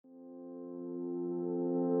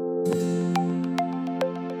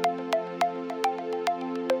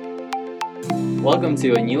Welcome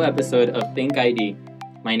to a new episode of Think ID.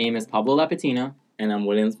 My name is Pablo Lapetina. And I'm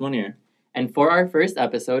Williams Monier. And for our first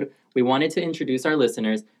episode, we wanted to introduce our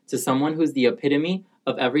listeners to someone who's the epitome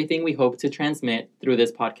of everything we hope to transmit through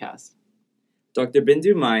this podcast. Dr.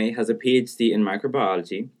 Bindu Mai has a PhD in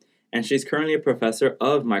microbiology, and she's currently a professor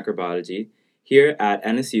of microbiology here at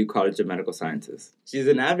NSU College of Medical Sciences. She's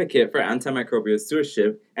an advocate for antimicrobial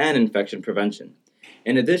stewardship and infection prevention.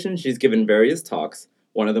 In addition, she's given various talks,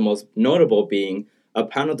 one of the most notable being a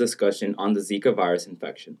panel discussion on the Zika virus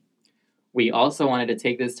infection. We also wanted to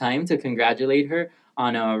take this time to congratulate her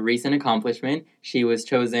on a recent accomplishment. She was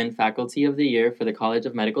chosen Faculty of the Year for the College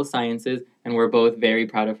of Medical Sciences, and we're both very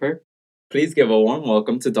proud of her. Please give a warm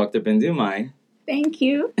welcome to Dr. Bindu Mai. Thank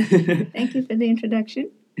you. Thank you for the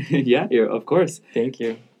introduction. Yeah, of course. Thank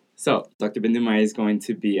you. So, Dr. Bindu Mai is going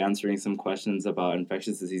to be answering some questions about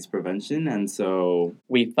infectious disease prevention, and so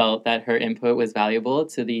We felt that her input was valuable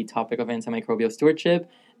to the topic of antimicrobial stewardship,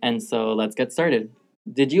 and so let's get started.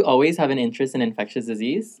 Did you always have an interest in infectious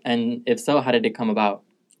disease? And if so, how did it come about?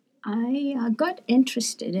 I got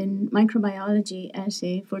interested in microbiology as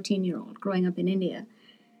a 14-year-old growing up in India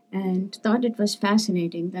and thought it was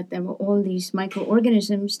fascinating that there were all these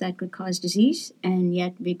microorganisms that could cause disease, and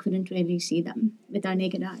yet we couldn't really see them with our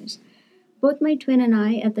naked eyes. Both my twin and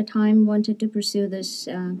I at the time wanted to pursue this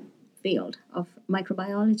field of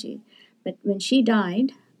microbiology, but when she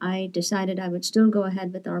died, I decided I would still go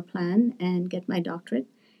ahead with our plan and get my doctorate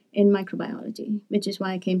in microbiology, which is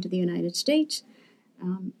why I came to the United States.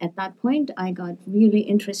 At that point, I got really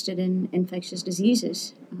interested in infectious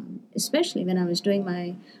diseases, especially when I was doing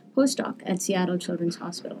my postdoc at Seattle Children's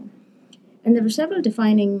Hospital. And there were several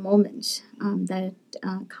defining moments that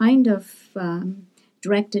kind of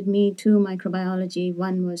directed me to microbiology.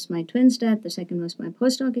 One was my twin's death, the second was my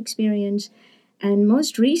postdoc experience, and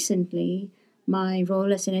most recently, my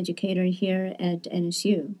role as an educator here at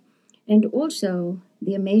NSU. And also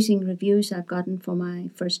the amazing reviews I've gotten for my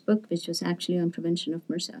first book, which was actually on prevention of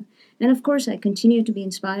MRSA. And of course, I continue to be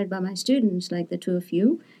inspired by my students, like the two of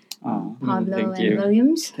you, Pablo thank and you.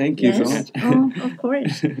 Williams. Thank you so much. Oh, of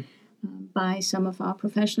course. By some of our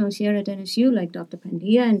professionals here at NSU, like Dr.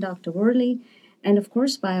 Pandya and Dr. Worley, and of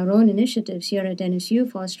course by our own initiatives here at NSU,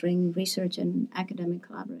 fostering research and academic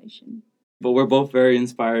collaboration. But we're both very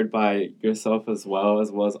inspired by yourself as well as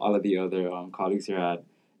all of the other colleagues here at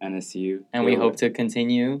NSU. And we hope to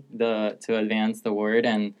continue to advance the word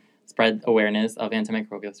and spread awareness of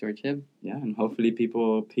antimicrobial stewardship. Yeah, and hopefully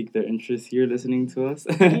people pique their interest here listening to us.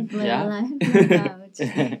 It will, Yeah. I have no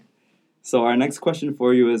doubt. So our next question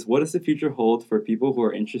for you is, what does the future hold for people who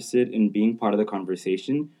are interested in being part of the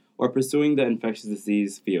conversation or pursuing the infectious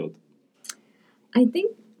disease field? I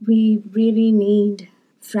think we really need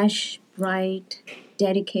fresh, bright,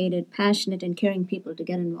 dedicated, passionate, and caring people to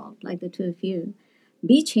get involved, like the two of you.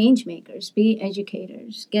 Be change makers, be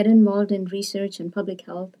educators, get involved in research and public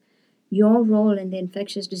health. Your role in the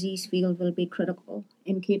infectious disease field will be critical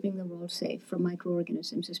in keeping the world safe from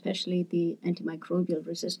microorganisms, especially the antimicrobial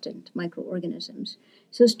resistant microorganisms.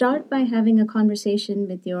 So start by having a conversation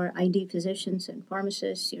with your ID physicians and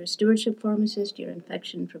pharmacists, your stewardship pharmacists, your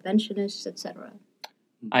infection preventionists, etc.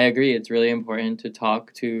 I agree. It's really important to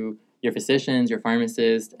talk to your physicians, your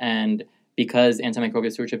pharmacists, and because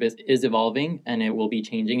antimicrobial stewardship is evolving and it will be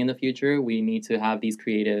changing in the future, we need to have these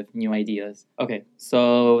creative new ideas. Okay,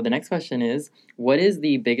 so the next question is, what is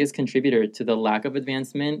the biggest contributor to the lack of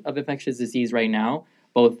advancement of infectious disease right now,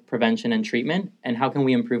 both prevention and treatment, and how can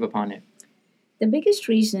we improve upon it? The biggest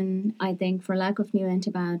reason, I think, for lack of new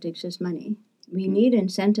antibiotics is money. We need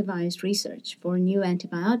incentivized research for new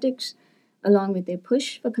antibiotics, along with a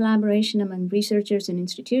push for collaboration among researchers and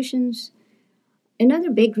institutions.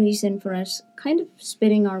 Another big reason for us kind of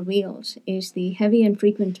spinning our wheels is the heavy and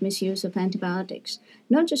frequent misuse of antibiotics,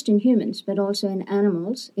 not just in humans, but also in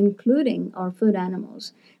animals, including our food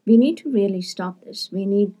animals. We need to really stop this. We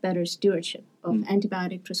need better stewardship of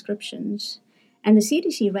antibiotic prescriptions. And the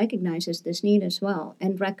CDC recognizes this need as well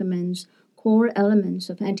and recommends core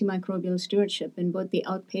elements of antimicrobial stewardship in both the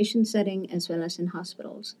outpatient setting as well as in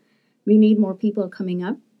hospitals. We need more people coming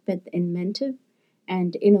up with inventive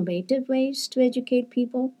and innovative ways to educate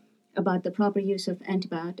people about the proper use of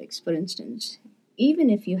antibiotics, for instance. Even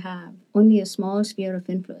if you have only a small sphere of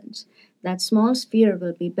influence, that small sphere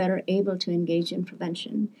will be better able to engage in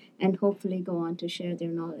prevention and hopefully go on to share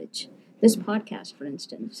their knowledge. This podcast, for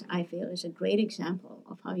instance, I feel is a great example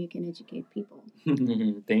of how you can educate people.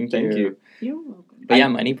 Thank Thank you. You're welcome. But yeah,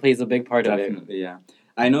 money plays a big part of it. Definitely, yeah.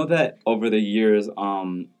 I know that over the years,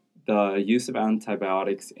 the use of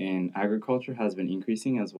antibiotics in agriculture has been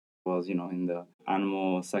increasing as well as, in the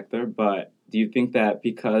animal sector. But do you think that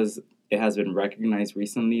because it has been recognized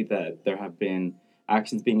recently that there have been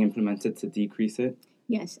actions being implemented to decrease it.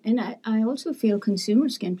 Yes, and I also feel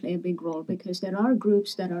consumers can play a big role because there are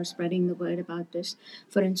groups that are spreading the word about this.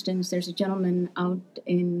 For instance, there's a gentleman out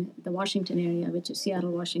in the Washington area, which is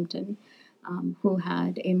Seattle, Washington, who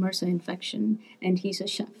had a MRSA infection, and he's a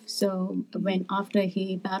chef. So after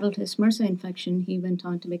he battled his MRSA infection, he went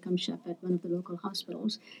on to become chef at one of the local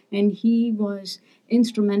hospitals, and he was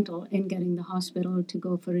instrumental in getting the hospital to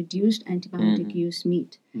go for reduced antibiotic use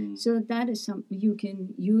meat. So that is something you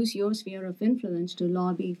can use your sphere of influence to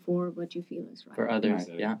lobby for what you feel is right. For others,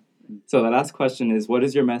 yeah. So the last question is, what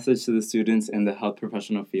is your message to the students in the health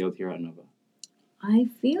professional field here at Nova? I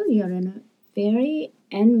feel you're in a very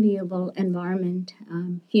enviable environment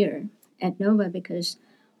here at Nova because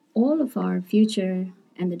all of our future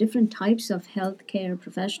and the different types of healthcare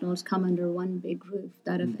professionals come under one big roof,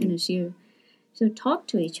 that of NSU. So talk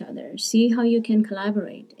to each other, see how you can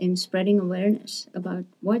collaborate in spreading awareness about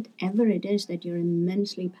whatever it is that you're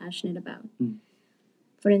immensely passionate about.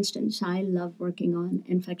 For instance, I love working on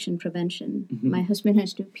infection prevention. My husband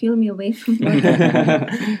has to peel me away from work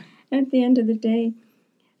at the end of the day.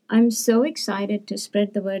 I'm so excited to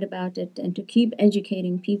spread the word about it and to keep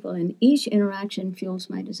educating people, and each interaction fuels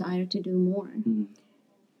my desire to do more.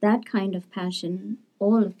 That kind of passion,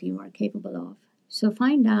 all of you are capable of. So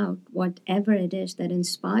find out whatever it is that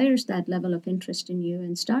inspires that level of interest in you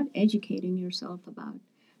and start educating yourself about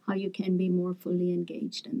how you can be more fully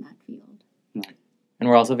engaged in that field. And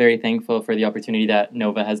we're also very thankful for the opportunity that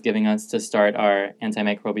NOVA has given us to start our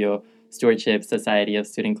Antimicrobial Stewardship Society of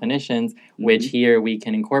Student Clinicians, which here we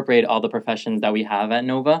can incorporate all the professions that we have at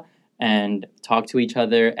NOVA and talk to each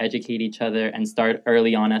other, educate each other, and start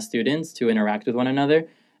early on as students to interact with one another.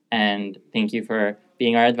 And thank you for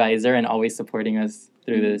being our advisor and always supporting us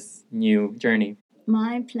through this new journey.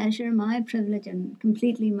 My pleasure, my privilege, and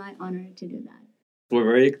completely my honor to do that. We're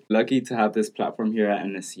very lucky to have this platform here at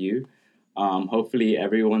NSU. Hopefully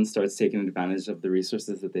everyone starts taking advantage of the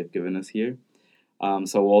resources that they've given us here.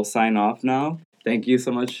 So we'll sign off now. Thank you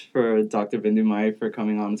so much for Dr. Bindu Mai for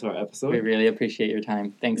coming on to our episode. We really appreciate your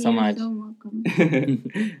time. Thanks so much. You're so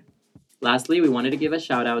welcome. Lastly, we wanted to give a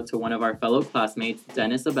shout out to one of our fellow classmates,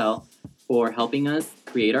 Dennis Abel, for helping us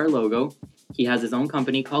create our logo. He has his own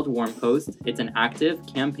company called Warm Coast. It's an active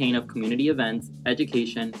campaign of community events,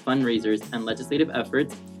 education, fundraisers, and legislative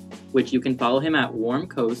efforts, which you can follow him at Warm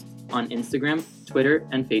Coast on Instagram, Twitter,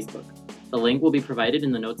 and Facebook. The link will be provided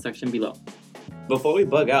in the notes section below. Before we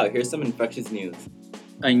bug out, here's some infectious news.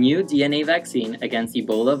 A new DNA vaccine against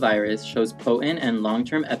Ebola virus shows potent and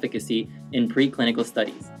long-term efficacy in preclinical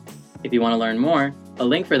studies. If you want to learn more, a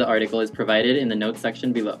link for the article is provided in the notes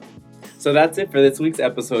section below. So that's it for this week's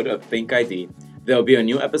episode of Think ID. There'll be a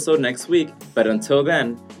new episode next week, but until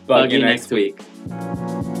then, bug you next week.